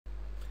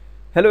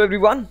Hello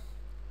everyone,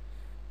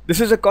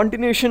 this is a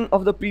continuation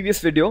of the previous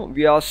video.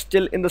 We are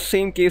still in the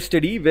same case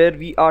study where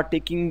we are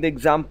taking the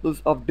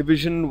examples of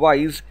division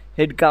wise,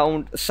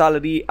 headcount,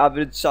 salary,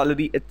 average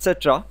salary,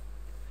 etc.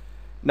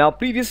 Now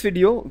previous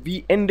video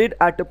we ended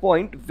at a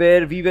point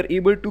where we were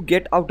able to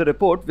get out a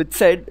report which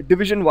said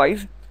division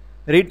wise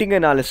rating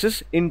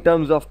analysis in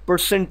terms of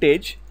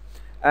percentage,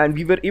 and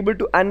we were able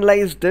to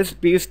analyze this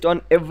based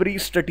on every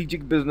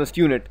strategic business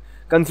unit,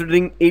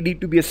 considering AD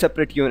to be a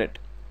separate unit.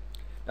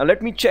 Now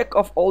let me check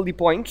off all the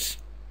points.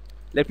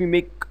 Let me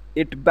make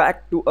it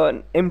back to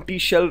an empty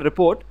shell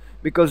report,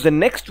 because the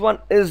next one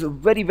is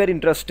very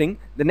interesting.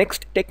 The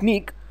next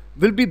technique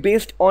will be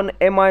based on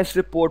MIS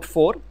report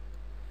 4,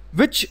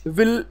 which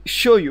will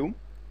show you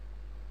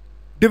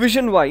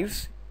division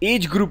wise,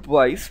 age group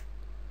wise,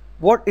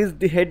 what is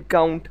the head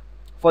count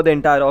for the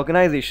entire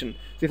organization.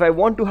 So if I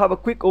want to have a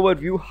quick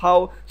overview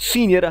how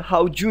senior,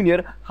 how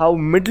junior, how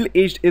middle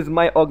aged is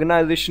my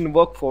organization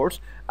workforce,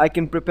 I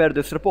can prepare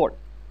this report.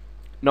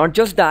 Not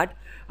just that,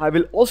 I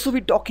will also be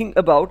talking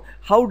about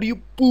how do you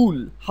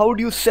pool, how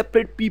do you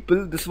separate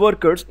people, these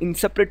workers, in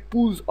separate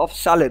pools of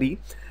salary,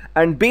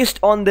 and based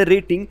on the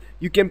rating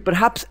you can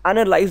perhaps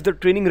analyze the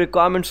training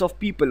requirements of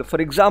people.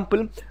 For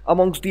example,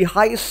 amongst the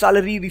highest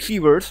salary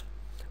receivers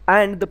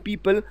and the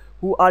people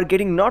who are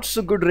getting not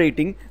so good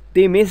rating,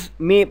 they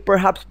may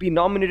perhaps be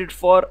nominated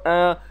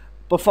for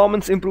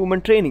performance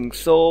improvement training.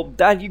 So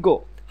there you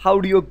go. How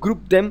do you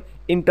group them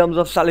in terms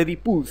of salary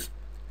pools?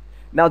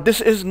 Now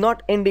this is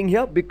not ending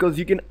here, because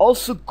you can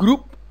also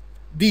group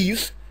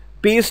these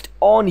based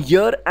on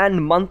year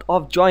and month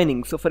of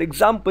joining. So for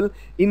example,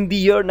 in the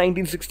year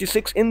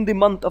 1966, in the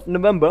month of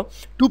November,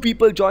 2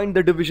 people joined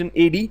the division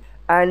AD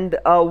and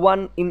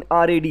 1 in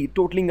RAD,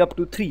 totaling up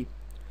to 3.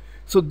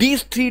 So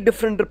these 3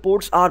 different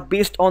reports are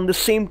based on the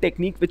same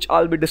technique which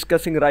I'll be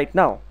discussing right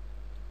now.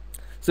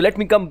 So let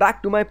me come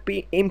back to my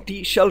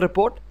empty shell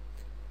report.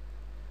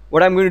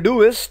 What I'm going to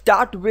do is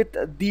start with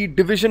the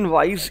division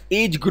wise,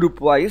 age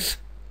group wise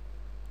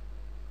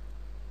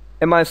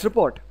MIS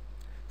report.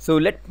 So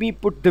let me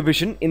put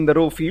division in the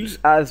row fields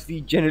as we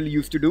generally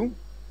used to do.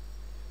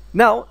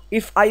 Now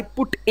if I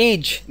put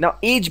age, now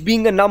age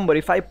being a number,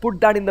 if I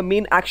put that in the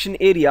main action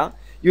area,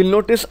 you'll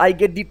notice I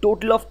get the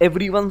total of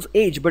everyone's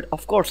age. But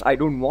of course I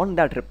don't want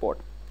that report.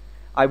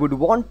 I would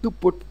want to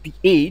put the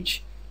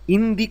age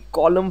in the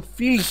column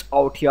fields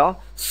out here,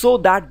 so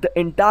that the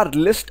entire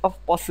list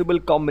of possible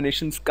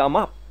combinations come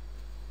up.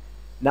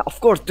 Now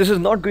of course this is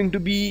not going to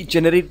be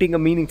generating a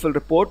meaningful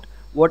report.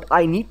 What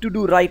I need to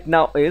do right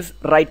now is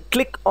right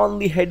click on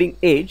the heading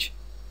age,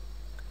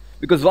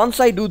 because once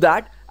I do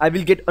that I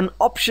will get an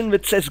option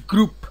which says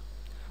group.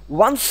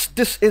 Once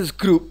this is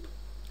group,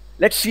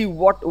 let's see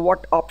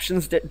what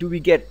options that do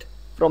we get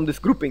from this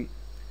grouping.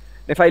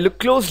 If I look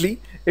closely,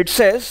 it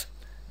says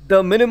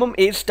the minimum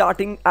age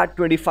starting at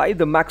 25,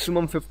 the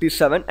maximum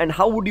 57, and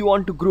how would you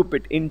want to group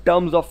it in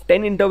terms of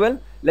 10 interval?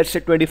 Let's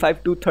say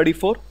 25 to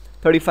 34,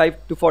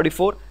 35 to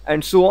 44,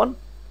 and so on.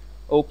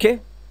 Okay,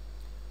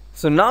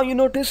 so now you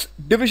notice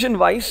division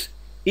wise,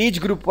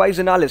 age group wise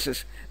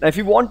analysis. Now if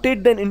you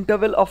wanted an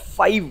interval of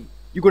 5,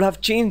 you could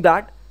have changed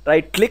that.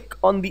 Right click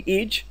on the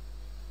age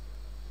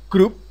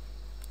group,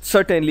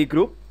 certainly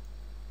group,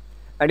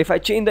 and if I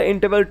change the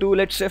interval to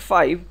let's say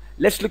 5,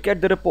 let's look at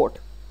the report.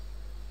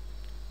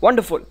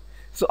 Wonderful.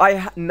 So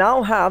I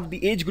now have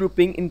the age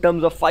grouping in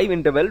terms of 5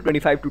 interval,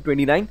 25 to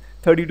 29,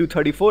 30 to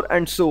 34,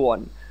 and so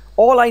on.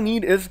 All I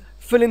need is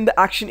fill in the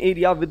action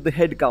area with the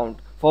head count,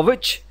 for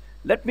which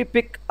let me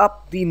pick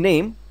up the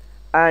name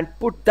and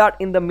put that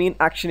in the main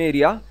action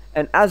area.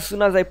 And as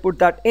soon as I put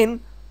that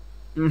in,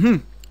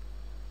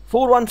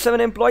 417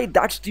 employee,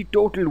 that's the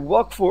total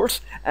workforce.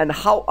 And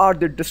how are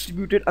they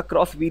distributed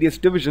across various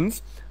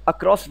divisions,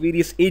 across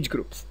various age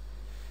groups?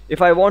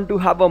 If I want to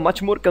have a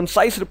much more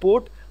concise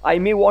report, I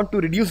may want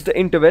to reduce the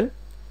interval.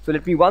 So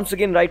let me once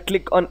again right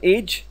click on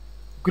age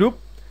group.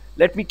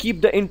 Let me keep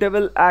the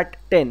interval at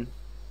 10.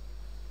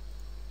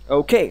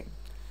 Okay,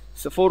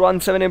 so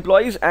 417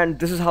 employees, and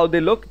this is how they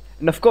look.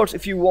 And of course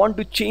if you want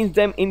to change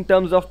them in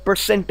terms of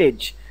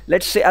percentage,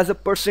 let's say as a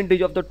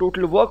percentage of the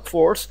total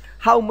workforce,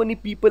 how many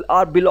people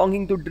are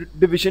belonging to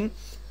division,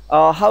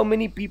 how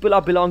many people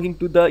are belonging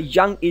to the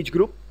young age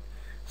group.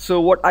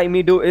 So what I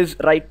may do is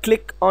right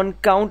click on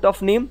count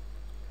of name.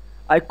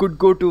 I could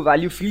go to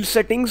value field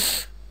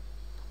settings.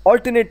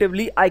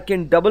 Alternatively, I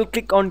can double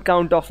click on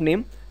count of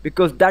name,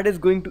 because that is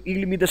going to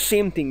yield me the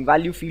same thing,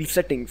 value field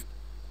settings.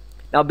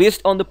 Now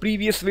based on the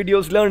previous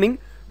videos learning,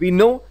 we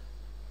know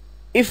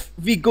if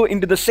we go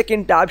into the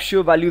second tab,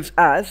 show values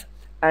as,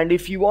 and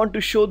if you want to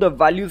show the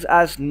values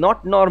as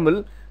not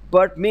normal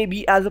but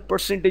maybe as a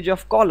percentage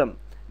of column.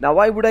 Now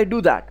why would I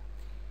do that?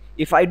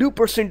 If I do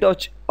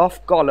percentage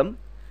of column,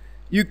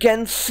 you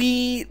can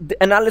see the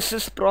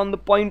analysis from the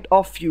point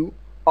of view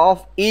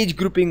of age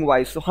grouping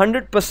wise. So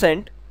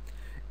 100%,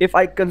 if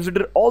I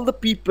consider all the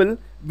people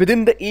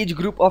within the age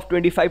group of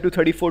 25 to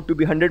 34 to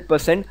be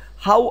 100%,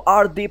 how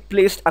are they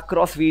placed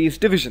across various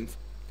divisions?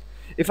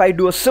 If I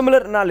do a similar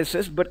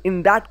analysis, but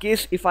in that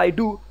case if I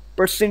do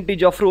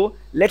percentage of row.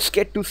 Let's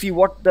get to see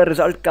what the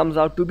result comes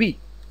out to be.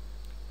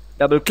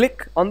 Double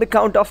click on the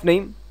count of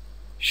name,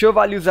 show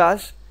values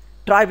as,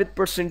 try with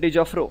percentage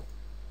of row.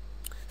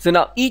 So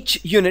now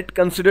each unit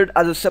considered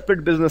as a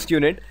separate business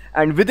unit,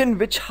 and within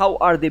which how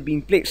are they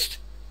being placed.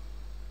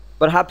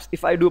 Perhaps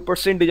if I do a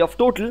percentage of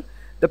total,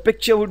 the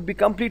picture would be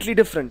completely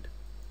different.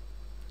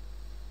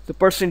 The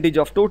percentage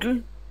of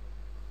total.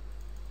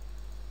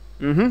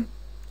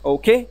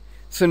 Okay,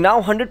 so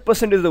now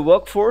 100% is the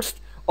workforce.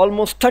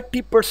 Almost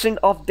 30%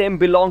 of them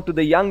belong to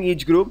the young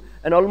age group,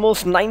 and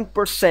almost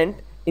 9%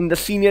 in the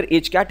senior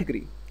age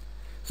category.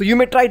 So you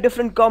may try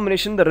different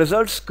combination. The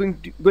results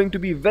going to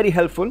be very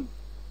helpful.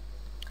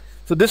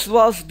 So this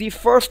was the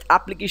first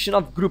application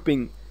of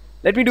grouping.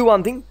 Let me do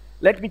one thing.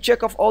 Let me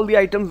check off all the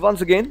items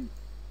once again,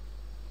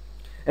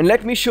 and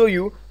let me show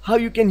you how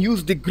you can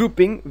use the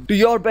grouping to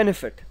your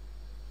benefit.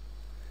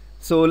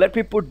 So let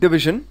me put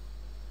division.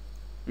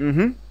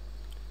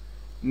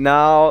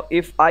 Now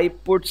if I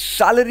put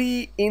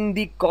salary in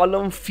the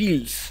column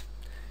fields,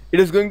 it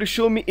is going to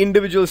show me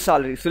individual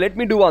salary. So let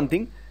me do one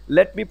thing.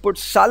 Let me put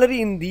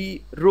salary in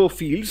the row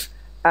fields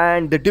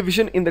and the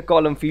division in the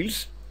column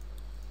fields.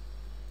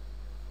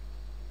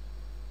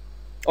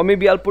 Or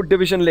maybe I'll put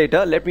division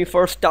later. Let me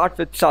first start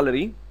with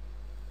salary.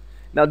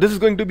 Now this is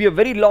going to be a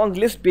very long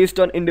list based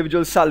on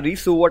individual salary.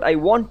 So what I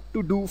want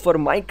to do for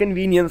my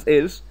convenience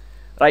is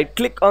right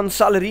click on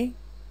salary,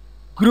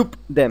 group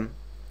them.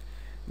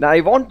 Now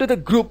I wanted the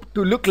group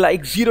to look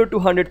like $0 to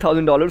 $100,000,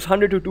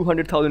 $100 to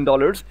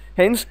 $200,000.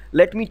 Hence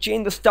let me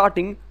change the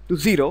starting to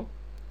 0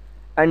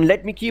 and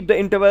let me keep the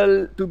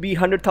interval to be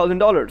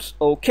 $100,000.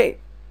 Okay.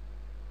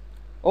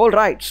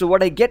 Alright, so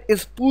what I get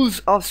is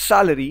pools of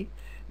salary.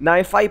 Now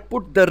if I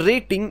put the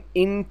rating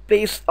in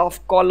place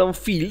of column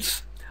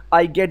fields,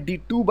 I get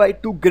the 2 by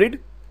 2 grid.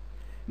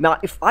 Now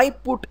if I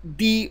put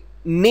the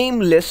name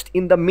list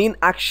in the main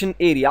action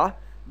area,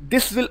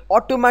 this will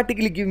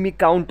automatically give me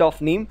count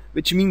of name,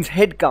 which means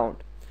head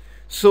count.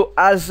 So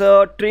as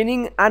a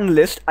training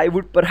analyst, I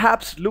would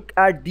perhaps look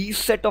at these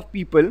set of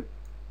people,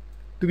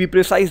 to be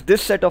precise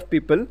this set of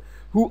people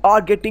who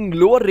are getting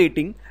lower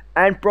rating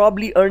and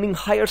probably earning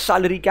higher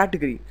salary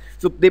category.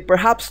 So they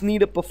perhaps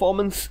need a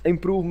performance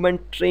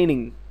improvement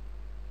training.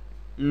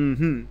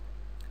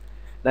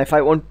 Now if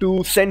I want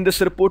to send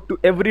this report to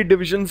every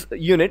division's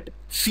unit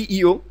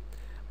CEO,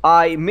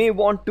 I may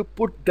want to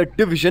put the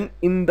division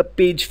in the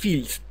page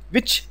fields,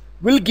 which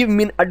will give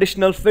me an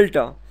additional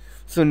filter.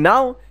 So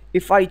now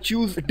if I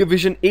choose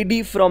division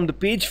AD from the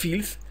page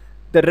fields,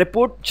 the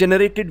report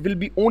generated will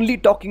be only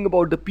talking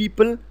about the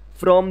people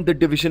from the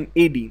division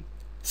AD.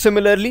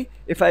 Similarly,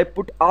 if I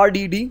put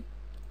RDD,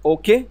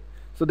 okay,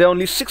 so there are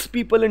only 6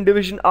 people in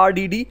division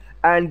RDD,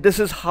 and this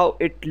is how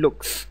it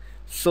looks.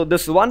 So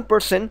this one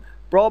person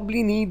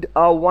probably need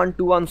a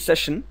one-to-one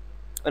session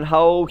on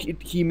how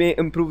he may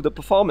improve the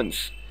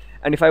performance.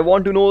 And if I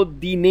want to know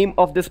the name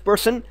of this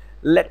person,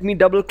 let me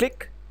double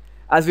click.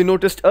 As we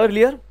noticed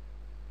earlier,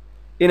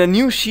 in a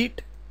new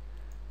sheet,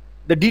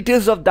 the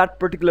details of that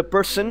particular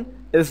person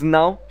is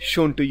now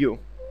shown to you.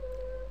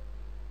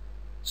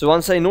 So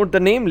once I note the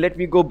name, let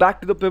me go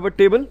back to the pivot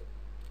table.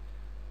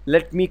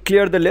 Let me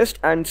clear the list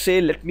and say,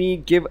 let me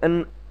give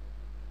an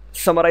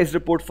summarized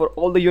report for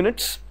all the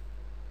units.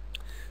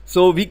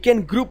 So we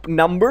can group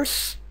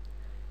numbers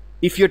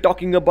if you're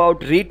talking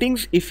about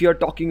ratings, if you're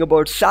talking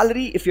about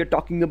salary, if you're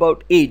talking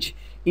about age.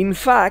 In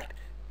fact,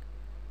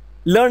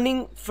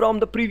 learning from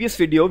the previous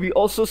video, we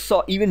also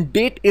saw even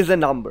date is a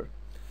number.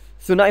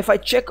 So now if I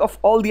check off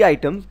all the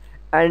items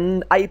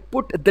and I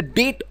put the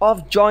date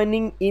of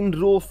joining in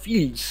row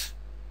fields,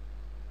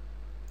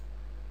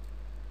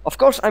 of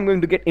course I'm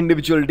going to get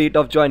individual date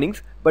of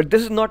joinings, but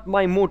this is not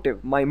my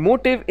motive. My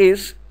motive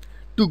is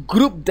to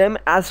group them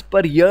as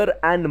per year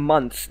and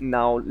months.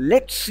 Now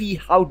let's see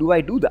how do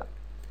I do that.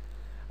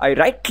 I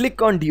right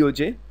click on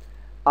DOJ,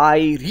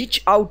 I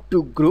reach out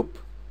to group.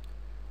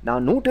 Now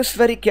notice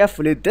very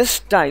carefully, this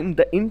time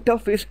the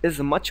interface is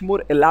much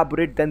more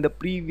elaborate than the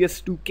previous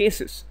 2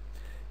 cases.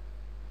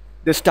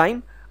 This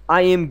time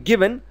I am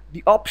given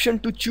the option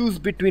to choose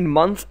between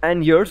months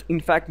and years. In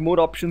fact, more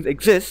options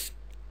exist.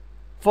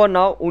 For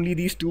now only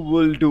these 2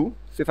 will do.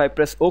 So if I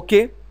press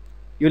OK,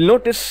 you'll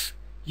notice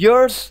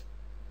years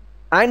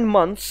and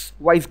months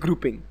wise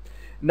grouping.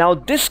 Now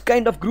this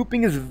kind of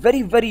grouping is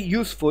very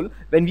useful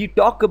when we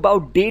talk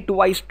about date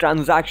wise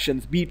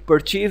transactions, be it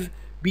purchase,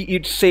 be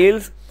it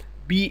sales,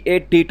 be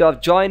it date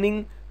of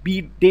joining, be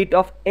it date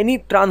of any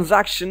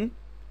transaction,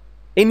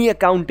 any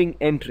accounting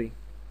entry.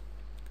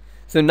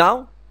 So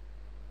now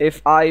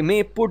if I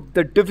may put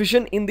the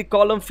division in the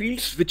column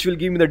fields, which will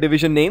give me the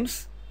division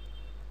names.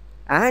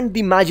 And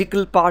the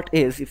magical part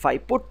is if I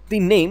put the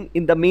name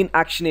in the main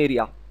action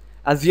area,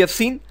 as you have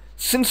seen,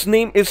 since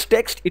name is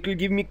text, it will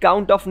give me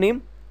count of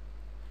name,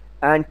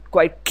 and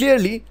quite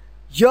clearly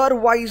year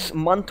wise,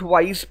 month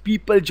wise,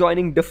 people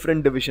joining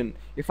different division.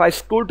 If I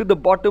scroll to the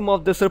bottom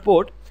of this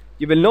report,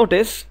 you will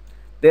notice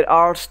there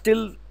are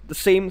still the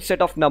same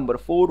set of number,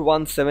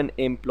 417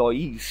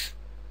 employees.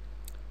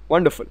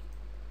 Wonderful.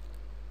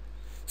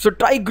 So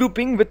try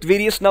grouping with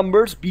various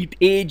numbers, be it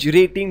age,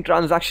 rating,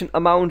 transaction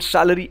amount,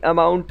 salary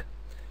amount.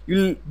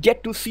 You'll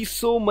get to see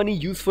so many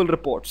useful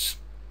reports.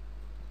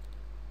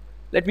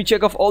 Let me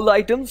check off all the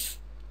items,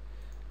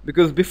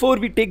 because before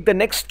we take the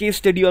next case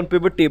study on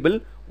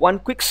PivotTable, one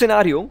quick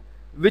scenario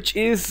which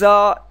is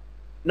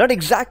not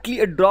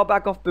exactly a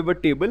drawback of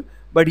PivotTable,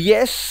 but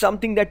yes,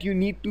 something that you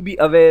need to be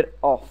aware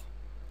of.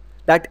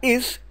 That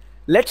is,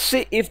 let's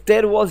say if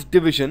there was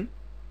division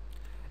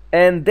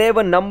and there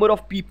were number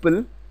of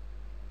people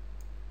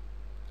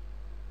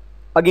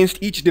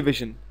against each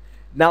division.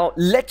 Now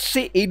let's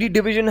say AD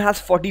division has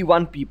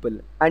 41 people,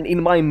 and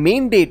in my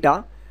main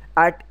data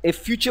at a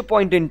future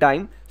point in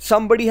time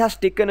somebody has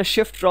taken a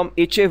shift from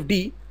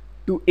HFD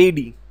to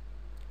AD.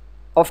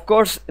 Of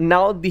course,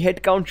 now the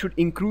headcount should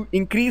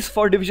increase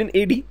for division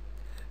AD,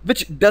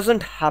 which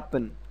doesn't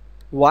happen.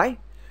 Why?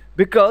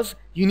 Because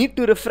you need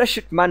to refresh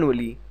it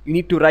manually. You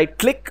need to right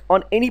click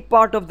on any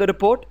part of the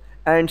report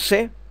and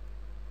say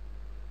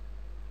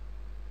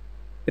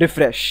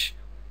refresh.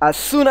 As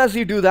soon as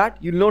you do that,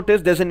 you'll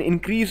notice there's an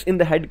increase in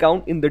the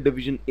headcount in the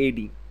division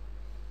AD.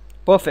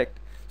 Perfect.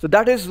 So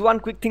that is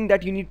one quick thing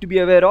that you need to be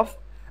aware of.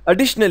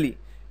 Additionally,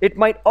 it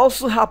might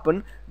also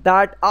happen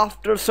that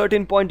after a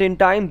certain point in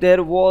time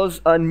there was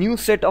a new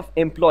set of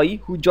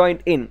employee who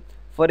joined in.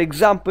 For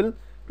example,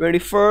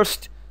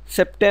 21st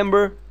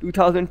September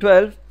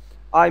 2012,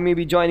 I may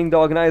be joining the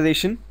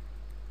organization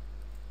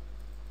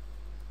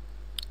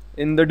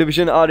in the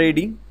division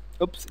RAD.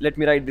 Oops, let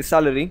me write the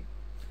salary.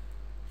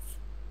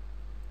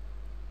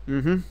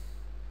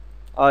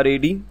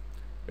 RAD,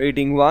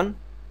 rating 1,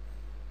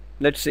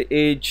 let's say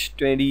age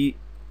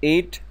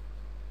 28.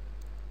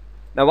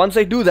 Now once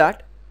I do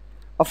that,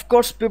 of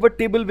course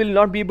PivotTable will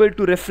not be able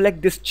to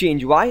reflect this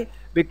change. Why?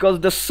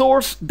 Because the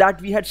source that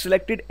we had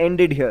selected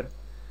ended here.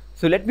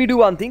 So let me do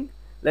one thing.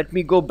 Let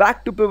me go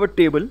back to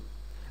PivotTable.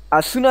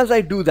 As soon as I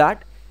do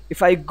that,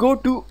 if I go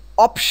to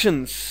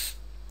options,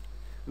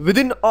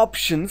 within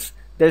options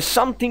there's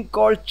something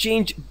called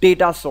change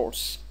data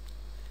source.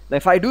 Now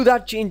if I do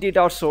that change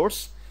data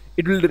source,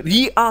 it will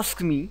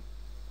re-ask me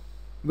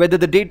whether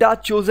the data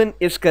chosen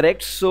is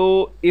correct.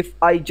 So if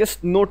I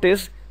just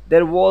notice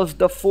there was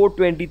the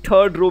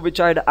 423rd row which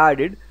I had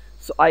added,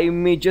 so I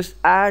may just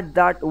add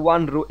that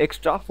one row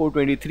extra,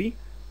 423,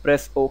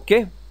 press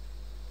OK.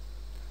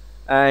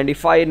 And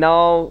if I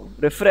now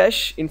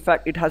refresh, in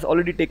fact it has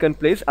already taken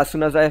place as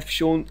soon as I have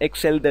shown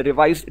Excel the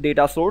revised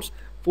data source,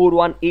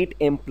 418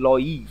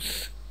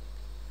 employees.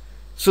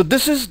 So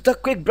this is the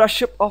quick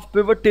brush up of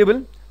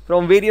PivotTable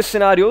from various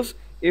scenarios.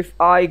 If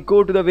I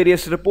go to the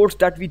various reports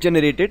that we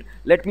generated,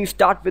 let me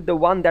start with the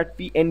one that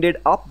we ended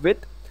up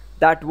with.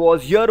 That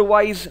was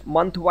year-wise,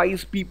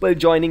 month-wise people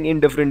joining in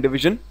different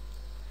division.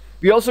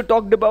 We also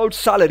talked about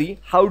salary.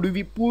 How do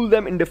we pool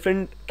them in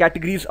different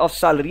categories of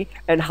salary,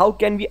 and how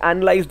can we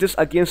analyze this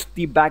against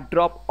the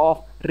backdrop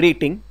of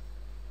rating?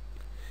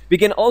 We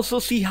can also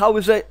see how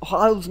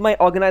is my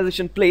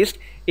organization placed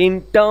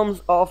in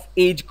terms of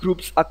age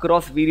groups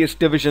across various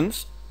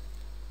divisions.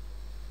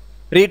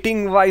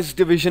 Rating wise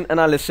division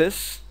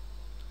analysis.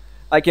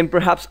 I can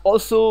perhaps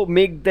also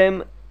make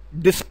them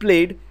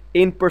displayed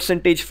in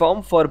percentage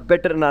form for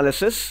better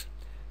analysis.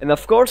 And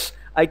of course,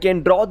 I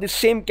can draw the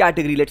same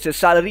category, let's say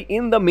salary,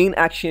 in the main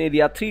action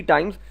area 3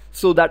 times,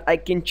 so that I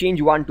can change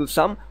one to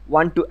sum,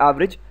 one to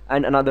average,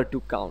 and another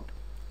to count.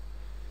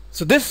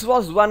 So this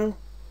was one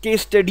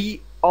case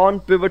study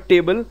on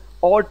PivotTable,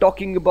 all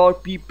talking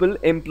about people,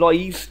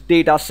 employees,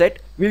 data set.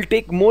 We'll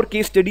take more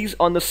case studies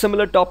on the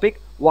similar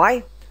topic.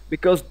 Why?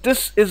 Because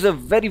this is a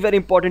very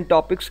important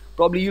topic.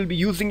 Probably you'll be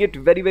using it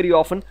very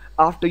often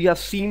after you have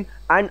seen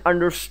and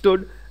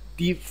understood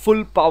the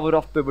full power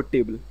of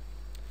PivotTable.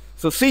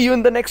 So see you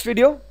in the next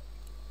video.